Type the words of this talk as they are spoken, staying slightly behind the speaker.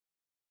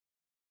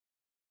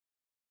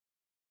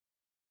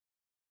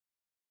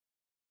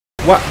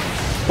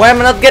Why am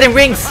I not getting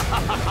rings?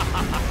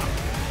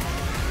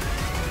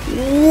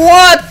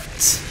 What?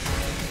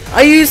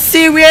 Are you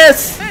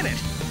serious?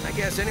 I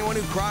guess anyone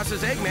who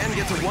crosses Eggman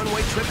gets a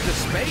one-way trip to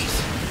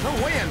space. No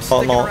way I'm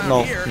sticking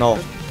around here.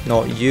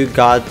 No, you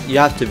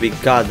have to be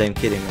goddamn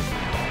kidding me.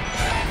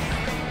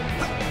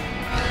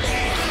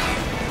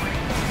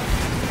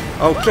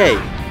 Okay,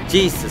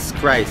 Jesus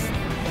Christ.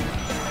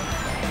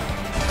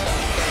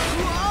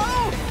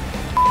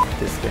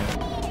 This game.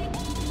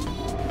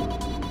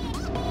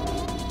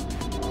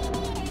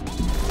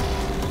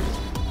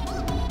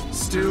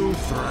 Still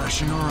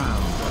thrashing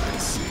around, I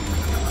see.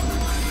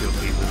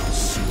 Filthy little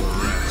sewer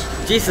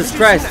rat. Jesus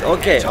Christ.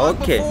 Okay. Oh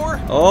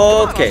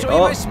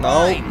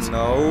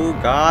no,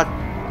 God.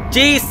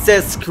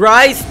 Jesus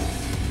Christ.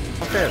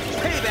 Okay.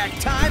 Payback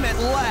time at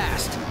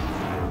last.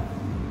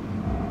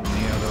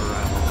 The other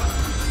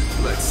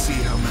rebel. Let's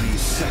see how many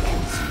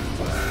seconds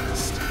you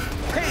last.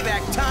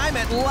 Payback time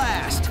at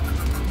last.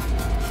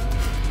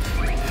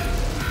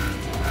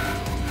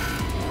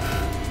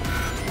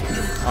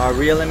 Oh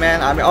really,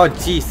 man? I mean, oh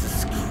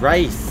Jesus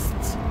Christ.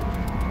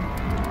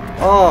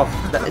 Oh.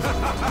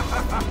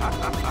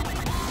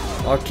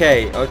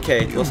 Okay,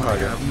 it was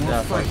harder.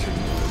 More fighting than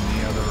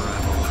the other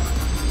rebel.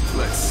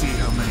 Let's see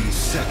how many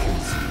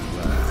seconds you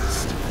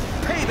last.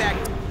 Payback.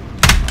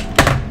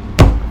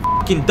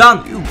 Fucking done.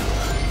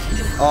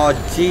 Oh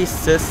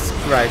Jesus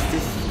Christ!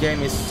 This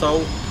game is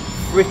so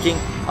freaking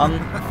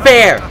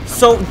unfair.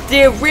 So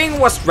the ring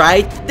was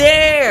right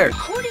there.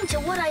 According to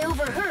what I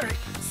overheard,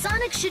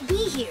 Sonic should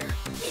be here.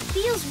 It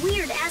feels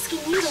weird asking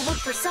you to look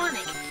for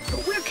Sonic,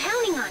 but we're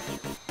counting on you.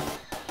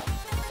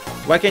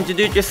 Why can't you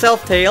do it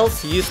yourself,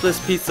 Tails? Useless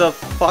piece of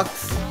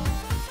fox.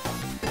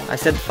 I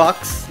said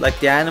fox, like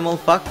the animal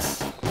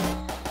fox.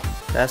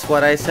 That's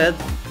what I said.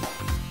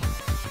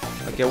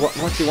 Okay,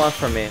 what do you want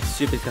from me?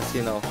 Stupid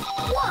casino.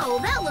 Whoa,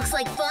 that looks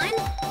like fun.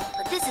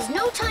 But this is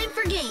no time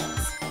for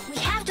games. We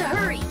have to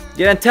hurry.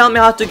 You didn't tell me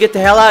how to get the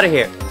hell out of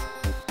here.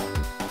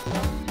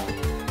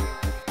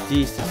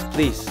 Jesus,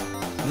 please.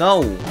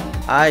 No,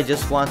 I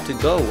just want to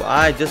go.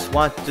 I just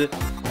want to.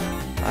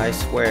 I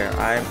swear,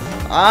 I'm.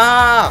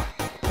 Ah!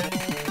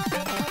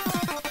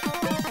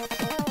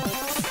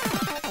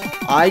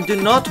 I do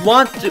not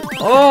want to.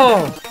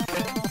 Oh!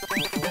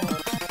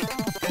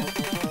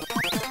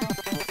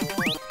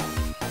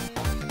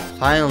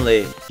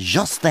 Finally.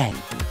 Just then.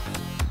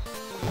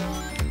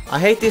 I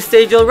hate this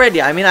stage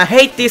already. I mean, I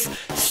hate this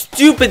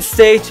stupid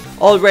stage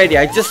already.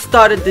 I just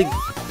started the.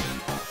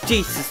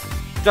 Jesus.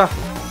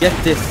 Get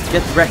this.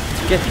 Get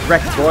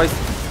wrecked, boys.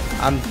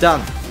 I'm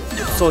done.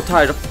 I'm so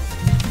tired of.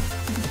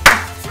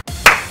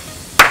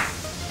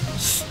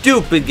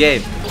 Stupid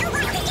game.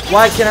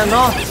 Why can I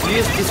not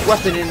use this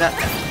weapon in a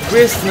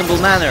reasonable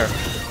manner?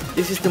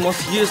 This is the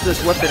most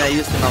useless weapon I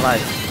used in my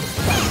life.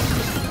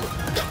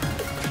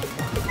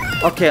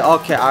 Okay,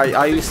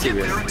 are you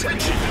serious?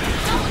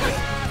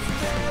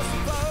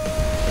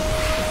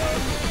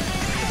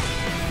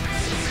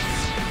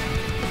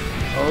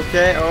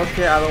 Okay,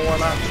 I don't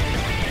wanna.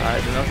 I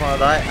do not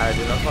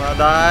wanna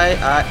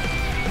die.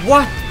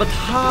 What? But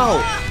how?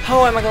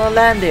 How am I gonna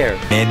land there?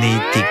 Many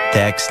tic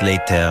tacs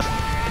later.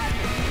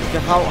 Okay,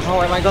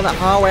 how am I gonna?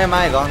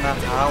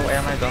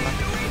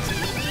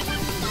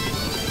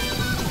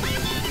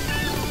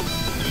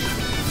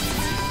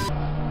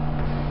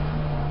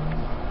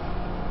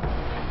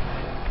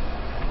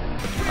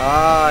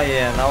 Ah,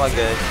 yeah, now I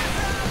get it.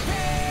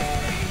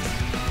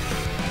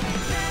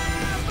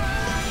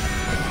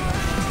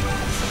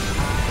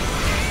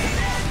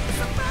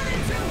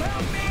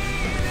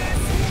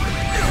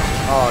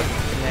 Oh,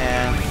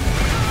 man.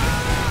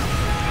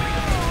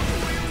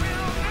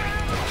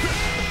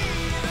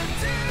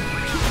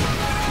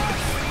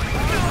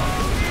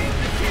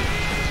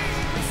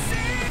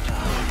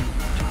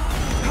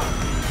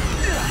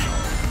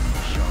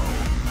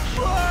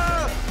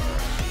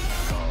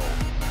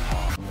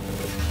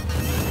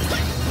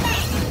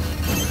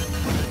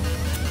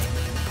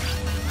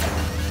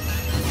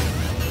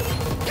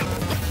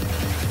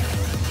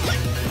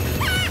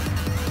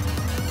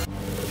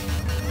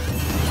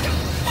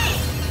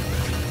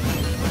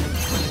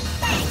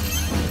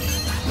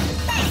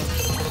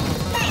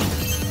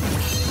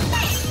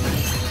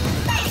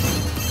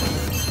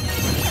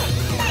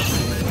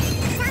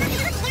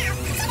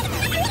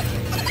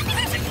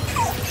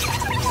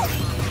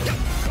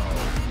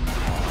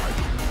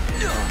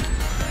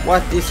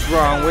 What is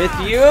wrong with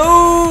you?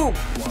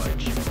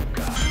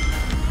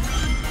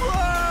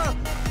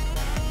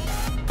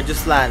 I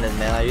just landed,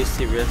 man. Are you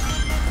serious?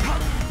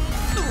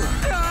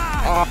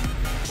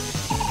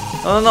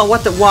 Oh no,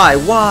 what the?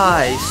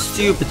 Why?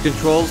 Stupid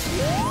controls.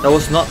 That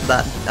was not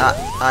that.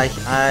 I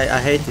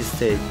hate this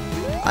stage.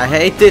 I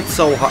hate it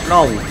so hard.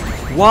 No.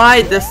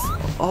 Why does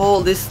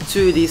all this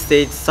 2D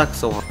stage suck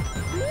so hard?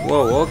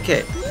 Whoa,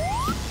 okay.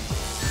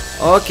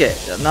 Okay,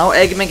 now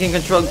Eggman can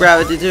control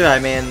gravity too, I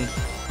mean...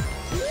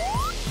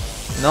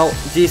 No,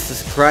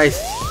 Jesus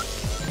Christ.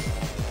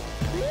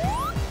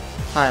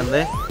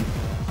 Finally.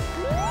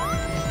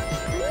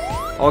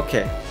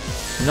 Okay.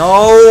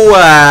 No!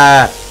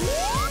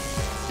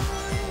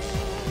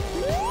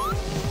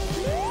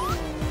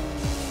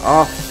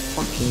 Oh,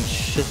 fucking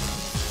shit.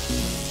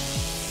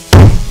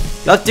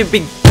 You have to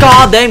be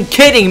goddamn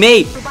kidding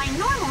me! By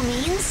normal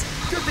means.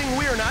 Good thing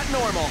we're not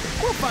normal.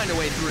 We'll find a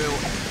way through.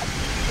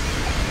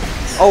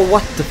 Oh,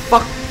 what the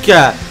fuck?